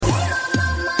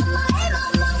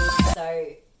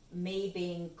me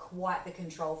being quite the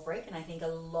control freak, and I think a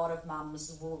lot of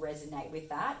mums will resonate with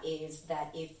that, is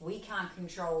that if we can't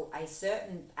control a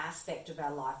certain aspect of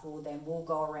our life, well, then we'll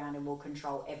go around and we'll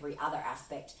control every other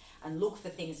aspect and look for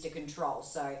things to control.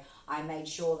 So I made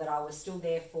sure that I was still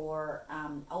there for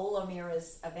all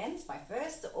Amira's events, my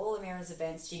first all Amira's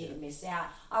events. She didn't miss out.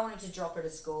 I wanted to drop her to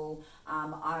school.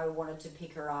 I wanted to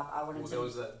pick her up. There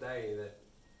was that day that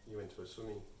you went to a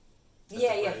swimming.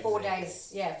 4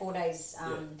 days. Yeah, 4 days.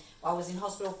 I was in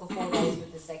hospital for 4 days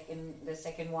with the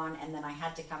second one, and then I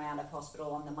had to come out of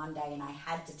hospital on the Monday, and I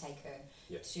had to take her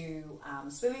to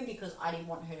swimming because I didn't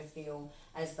want her to feel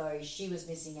as though she was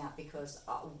missing out because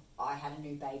I had a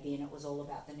new baby, and it was all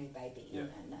about the new baby,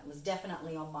 and it was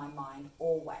definitely on my mind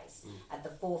always, at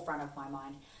the forefront of my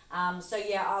mind. I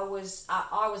was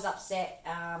upset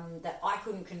that I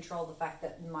couldn't control the fact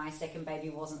that my second baby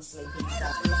wasn't sleeping. So